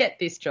 and get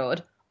this,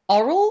 Jord,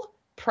 oral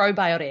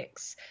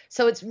probiotics.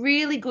 So it's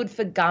really good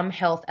for gum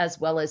health as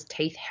well as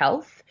teeth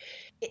health.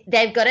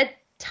 They've got a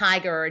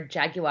tiger or a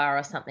jaguar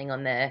or something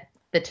on the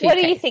toothpaste. What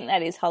do you think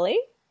that is, Holly?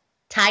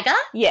 Tiger?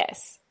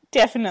 Yes.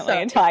 Definitely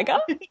a tiger.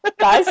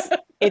 Guys,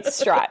 it's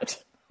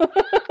striped.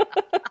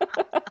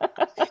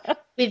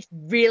 With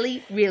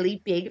really,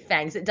 really big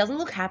fangs. It doesn't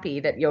look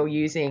happy that you're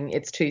using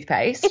its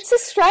toothpaste. It's a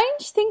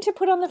strange thing to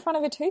put on the front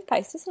of a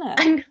toothpaste, isn't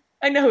it?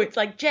 I know. It's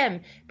like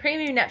Gem,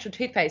 premium natural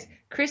toothpaste,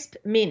 crisp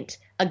mint,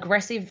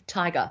 aggressive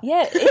tiger.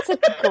 Yeah, it's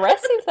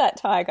aggressive, that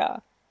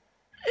tiger.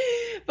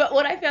 But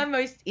what I found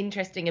most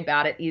interesting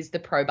about it is the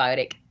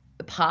probiotic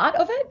part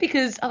of it,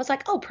 because I was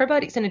like, oh,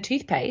 probiotics in a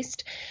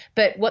toothpaste.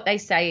 But what they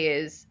say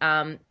is,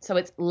 so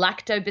it's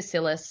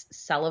Lactobacillus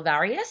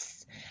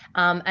salivarius,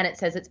 and it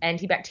says it's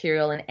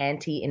antibacterial and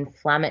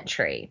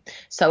anti-inflammatory.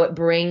 So it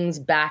brings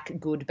back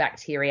good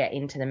bacteria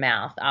into the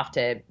mouth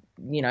after,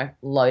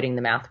 loading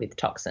the mouth with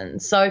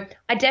toxins. So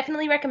I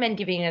definitely recommend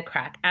giving it a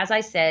crack. As I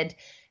said,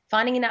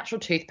 finding a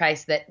natural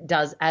toothpaste that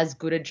does as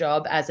good a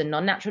job as a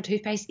non-natural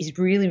toothpaste is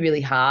really,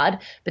 really hard,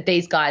 but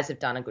these guys have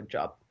done a good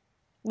job.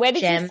 Where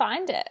did you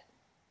find it?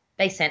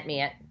 They sent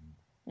me it.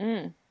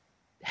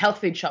 Health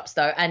food shops,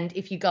 though, and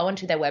if you go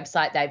onto their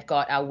website, they've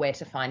got a where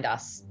to find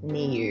us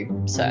near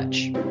you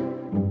search.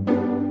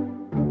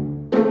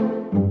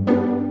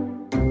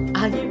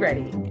 Are you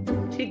ready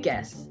to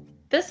guess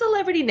the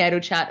celebrity natal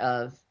chart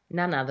of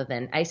none other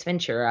than Ace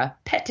Ventura,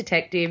 Pet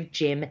Detective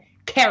Jim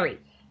Carrey?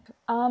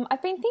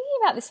 I've been thinking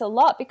about this a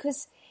lot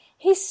because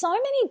he's so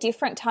many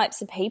different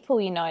types of people,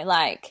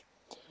 like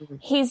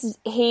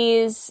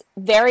he's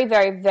very,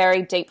 very,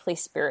 very deeply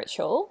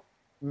spiritual.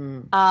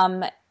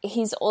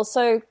 He's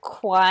also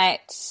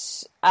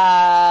quite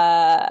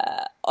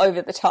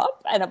over the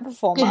top and a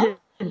performer.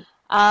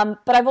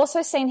 But I've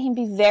also seen him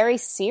be very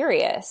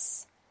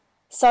serious.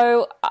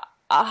 So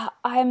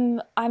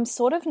I'm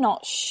sort of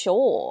not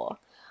sure.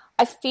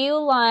 I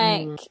feel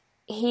like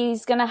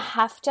he's going to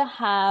have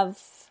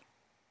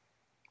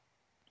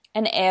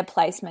an air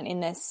placement in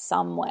there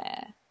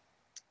somewhere.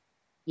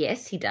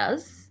 Yes, he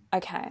does.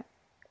 Okay.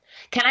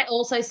 Can I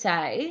also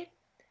say,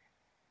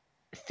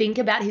 think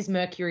about his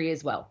Mercury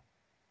as well,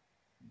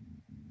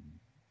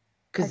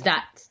 because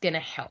that's going to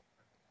help.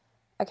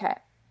 Okay.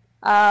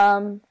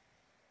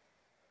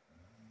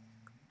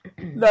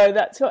 No,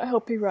 that's not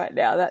helping right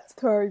now. That's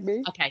throwing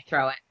me. Okay,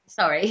 throw it.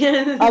 Sorry.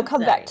 I'll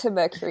come back to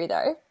Mercury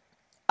though.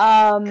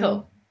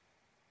 Cool.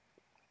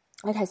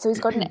 Okay, so he's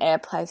got an air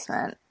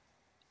placement.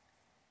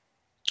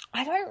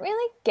 I don't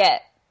really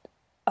get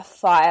a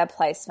fire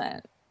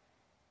placement.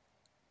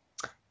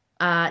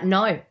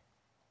 No.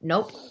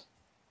 Nope.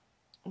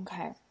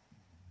 Okay.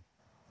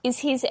 Is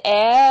his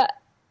air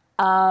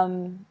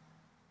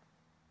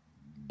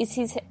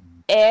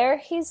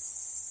his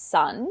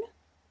sun?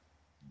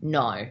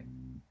 No.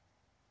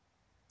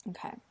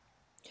 Okay.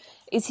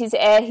 Is his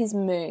air his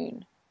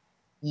moon?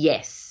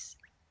 Yes.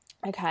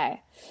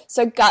 Okay.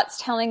 So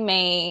gut's telling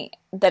me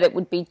that it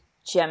would be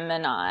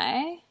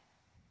Gemini.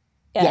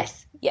 Yeah.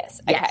 Yes.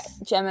 Yes. Okay. Yes.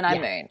 Gemini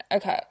moon.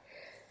 Okay.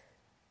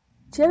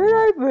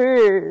 Gemini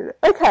moon.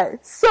 Okay.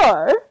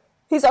 So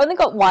he's only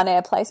got one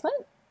air placement?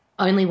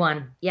 Only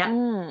one. Yeah.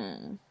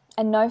 And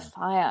no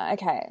fire.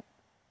 Okay.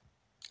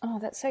 Oh,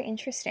 that's so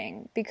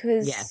interesting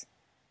because... Yeah.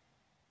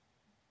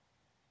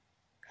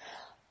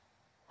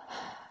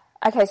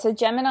 Okay, so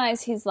Gemini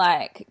is his,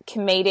 like,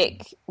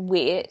 comedic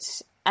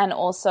wit and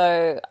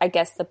also, I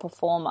guess, the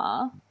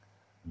performer.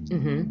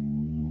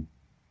 Mm-hmm.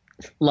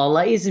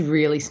 Lola is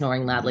really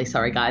snoring loudly.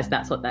 Sorry, guys.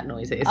 That's what that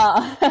noise is.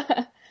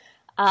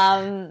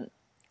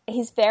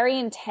 He's very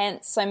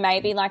intense, so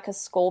maybe like a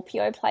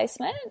Scorpio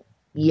placement?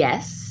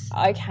 Yes.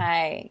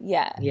 Okay,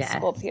 yeah. Yes.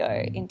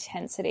 Scorpio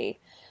intensity.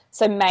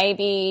 So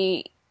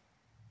maybe,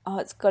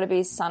 it's got to be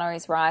his sun or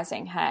his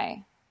rising,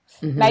 hey?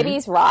 Mm-hmm. Maybe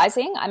he's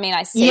rising. I mean,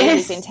 I see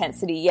his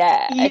intensity.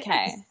 Yeah, yes.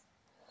 Okay.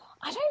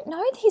 I don't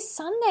know his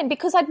sun then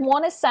because I'd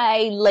want to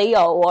say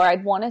Leo or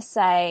I'd want to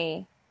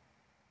say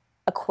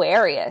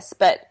Aquarius,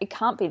 but it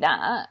can't be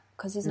that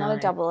because he's not a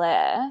double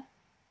air.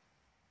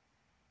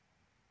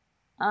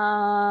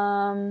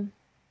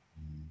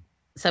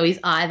 So he's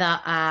either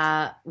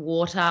a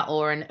water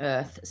or an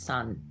earth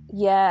sun.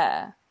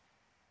 Yeah.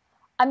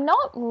 I'm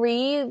not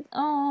really...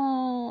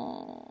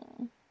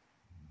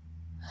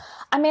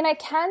 I mean, I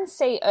can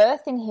see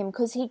earth in him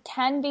because he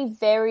can be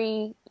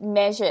very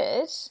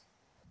measured,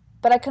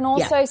 but I can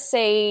also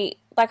see,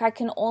 like, I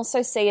can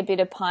also see a bit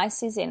of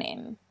Pisces in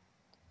him.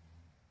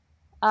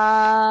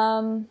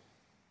 I'm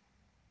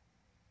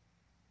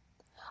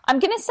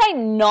going to say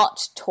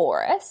not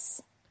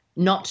Taurus.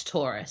 Not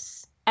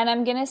Taurus. And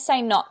I'm going to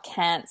say not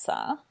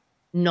Cancer.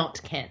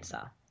 Not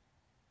Cancer.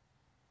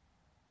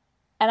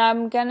 And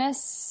I'm going to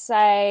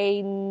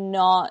say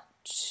not...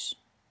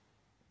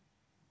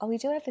 Oh, we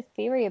do have a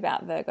theory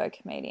about Virgo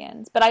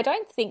comedians, but I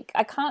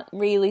can't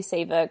really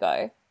see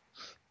Virgo.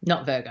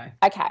 Not Virgo.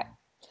 Okay.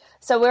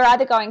 So we're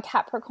either going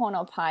Capricorn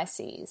or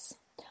Pisces.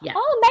 Yeah.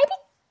 Oh,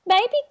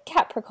 maybe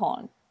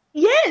Capricorn.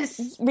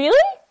 Yes. Really?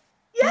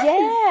 Yes.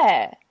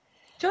 Yeah.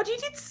 George, you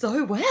did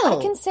so well.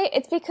 I can see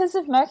it's because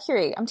of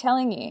Mercury, I'm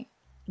telling you.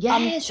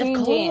 Yes, of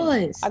course.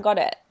 In. I got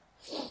it.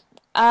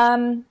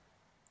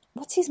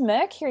 What's his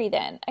Mercury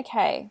then?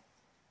 Okay.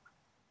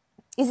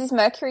 Is his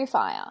Mercury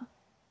fire?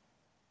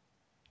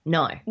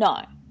 No.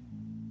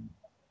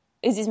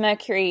 Is his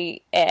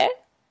Mercury air?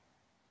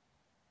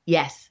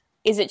 Yes.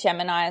 Is it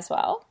Gemini as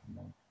well?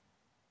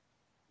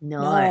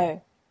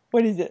 No.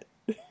 What is it?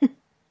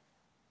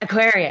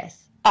 Aquarius.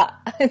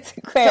 It's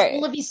Aquarius. So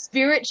all of his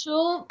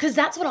spiritual, because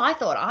that's what I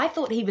thought. I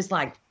thought he was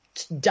like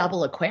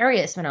double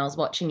Aquarius when I was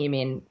watching him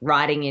in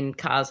riding in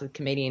cars with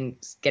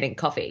comedians getting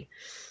coffee.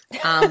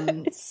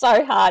 It's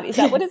so hard. Is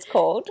that what it's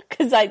called?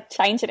 Because I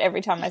change it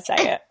every time I say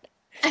it.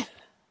 I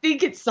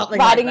think it's something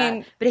riding like that.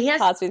 In but he has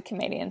cars with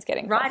comedians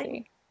getting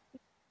coffee.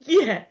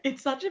 Yeah,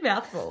 it's such a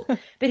mouthful.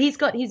 But he's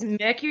got his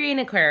Mercury in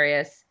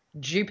Aquarius,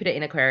 Jupiter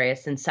in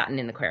Aquarius, and Saturn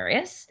in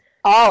Aquarius.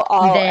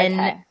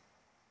 Okay.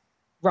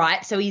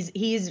 Right, so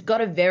he's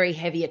got a very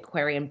heavy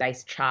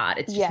Aquarian-based chart.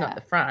 It's just not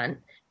the front.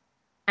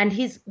 And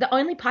the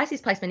only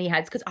Pisces placement he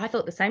has, because I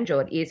thought the same,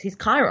 Jord, is his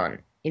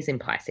Chiron is in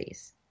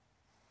Pisces.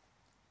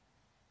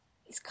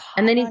 His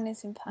Chiron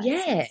is in Pisces.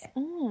 Yeah.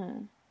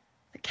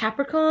 The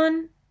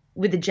Capricorn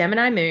with the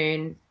Gemini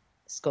moon,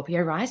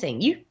 Scorpio rising.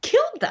 You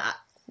killed that.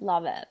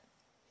 Love it.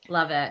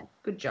 Love it.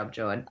 Good job,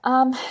 Jord.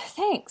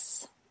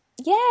 Thanks.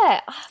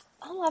 Yeah,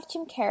 I love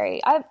Jim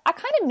Carrey. I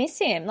kind of miss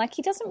him. Like,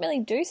 he doesn't really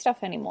do stuff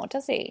anymore,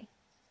 does he?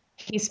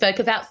 He spoke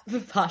about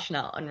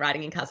Vipassana on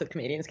riding in cars with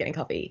comedians getting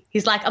coffee.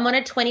 He's like, I'm on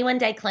a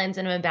 21-day cleanse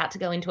and I'm about to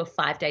go into a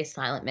 5-day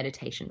silent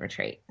meditation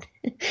retreat.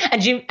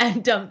 and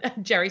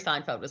Jerry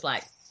Seinfeld was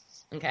like,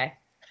 okay.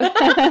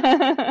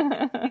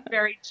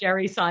 Very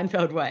Jerry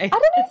Seinfeld way. I don't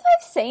know if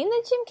I've seen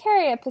the Jim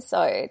Carrey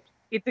episode.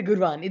 It's a good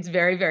one. It's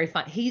very, very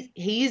fun.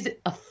 He's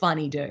a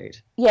funny dude.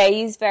 Yeah,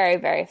 he's very,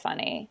 very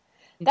funny.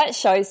 That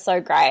show's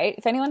so great.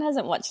 If anyone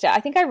hasn't watched it,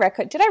 I think did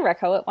I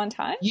reco it one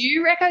time?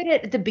 You recoed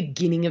it at the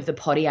beginning of the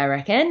potty, I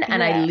reckon,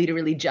 and I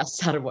literally just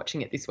started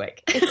watching it this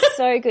week. It's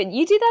so good.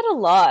 You do that a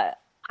lot.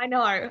 I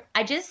know.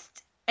 I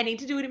need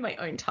to do it in my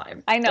own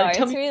time. I know.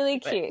 It's really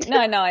cute.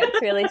 No,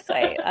 it's really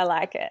sweet. I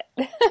like it.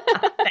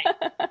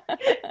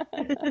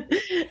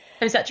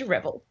 I'm such a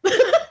rebel.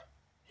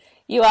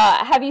 You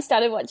are. Have you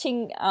started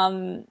watching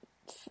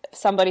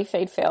Somebody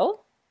Feed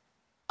Phil?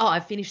 Oh, I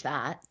finished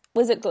that.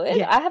 Was it good?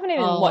 Yeah. I haven't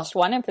even watched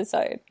one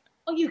episode.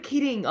 Oh, you're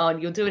kidding. Oh,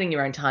 you'll do it in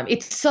your own time.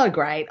 It's so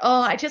great.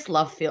 Oh, I just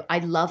love Phil. I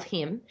love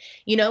him.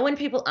 You know, when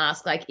people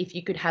ask, like, if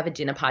you could have a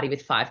dinner party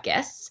with 5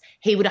 guests,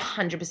 he would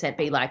 100%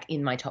 be, like,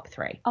 in my top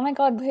 3. Oh my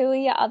God, who are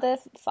your other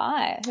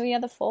 5? Who are your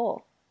other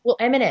 4? Well,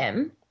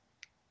 Eminem,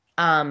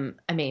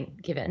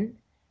 given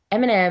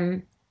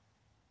Eminem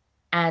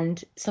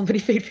and somebody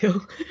feed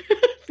Phil,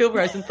 Phil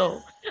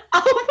Rosenthal.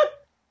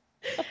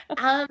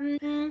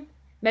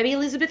 Maybe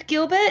Elizabeth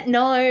Gilbert?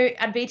 No,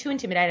 I'd be too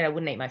intimidated. I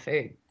wouldn't eat my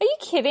food. Are you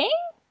kidding?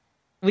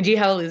 Would you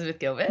have Elizabeth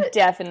Gilbert?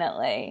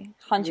 Definitely.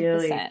 100%.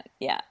 Really?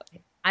 Yeah.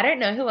 I don't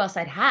know who else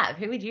I'd have.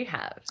 Who would you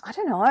have? I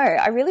don't know.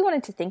 I really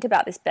wanted to think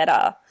about this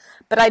better.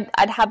 But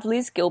I'd have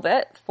Liz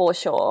Gilbert for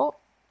sure.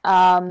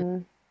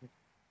 I'd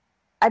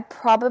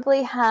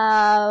probably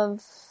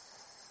have...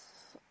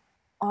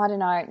 I don't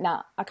know.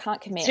 Nah, I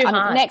can't commit. Too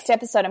hard. Next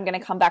episode, I'm going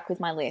to come back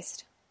with my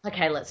list.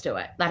 Okay, let's do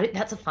it.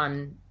 That's a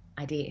fun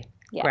idea.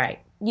 Yeah. Great.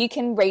 You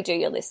can redo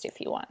your list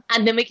if you want.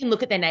 And then we can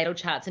look at their natal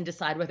charts and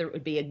decide whether it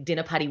would be a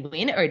dinner party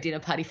win or a dinner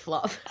party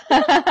flop.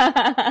 That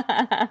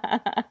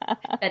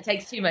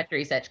takes too much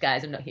research,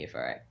 guys. I'm not here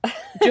for it.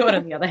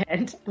 Jordan, on the other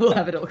hand, we'll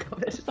have it all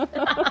covered.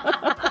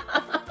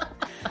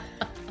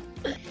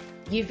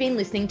 You've been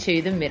listening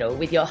to The Middle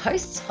with your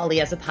hosts, Holly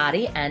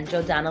Azzopardi and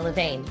Jordana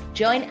Levine.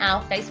 Join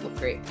our Facebook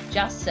group.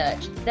 Just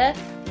search The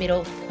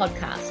Middle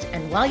Podcast.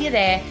 And while you're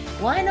there,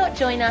 why not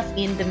join us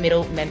in The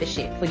Middle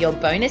membership for your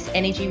bonus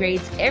energy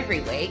reads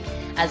every week,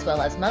 as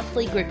well as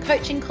monthly group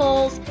coaching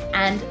calls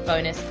and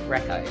bonus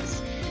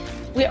recos.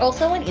 We're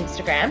also on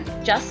Instagram.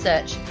 Just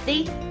search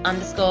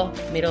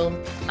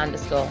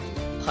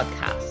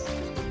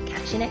the_middle_podcast.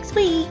 Catch you next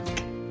week.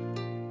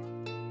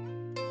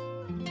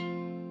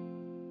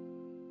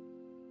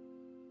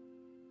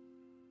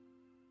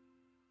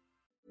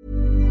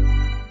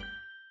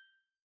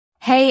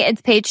 Hey,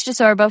 it's Paige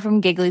DeSorbo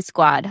from Giggly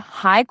Squad.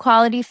 High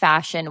quality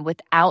fashion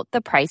without the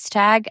price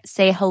tag.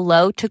 Say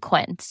hello to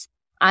Quince.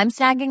 I'm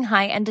snagging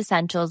high-end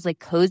essentials like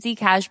cozy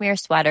cashmere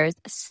sweaters,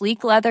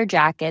 sleek leather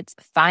jackets,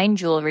 fine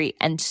jewelry,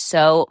 and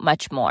so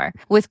much more.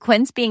 With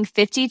Quince being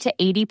 50 to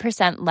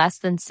 80% less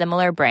than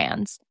similar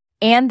brands.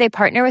 And they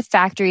partner with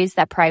factories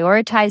that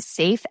prioritize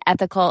safe,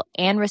 ethical,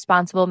 and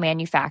responsible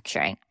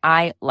manufacturing.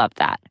 I love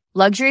that.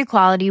 Luxury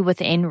quality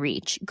within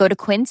reach. Go to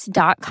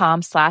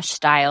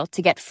quince.com/style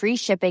to get free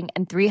shipping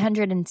and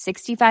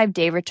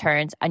 365-day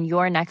returns on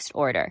your next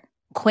order.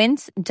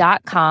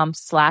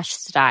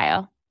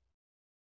 Quince.com/style.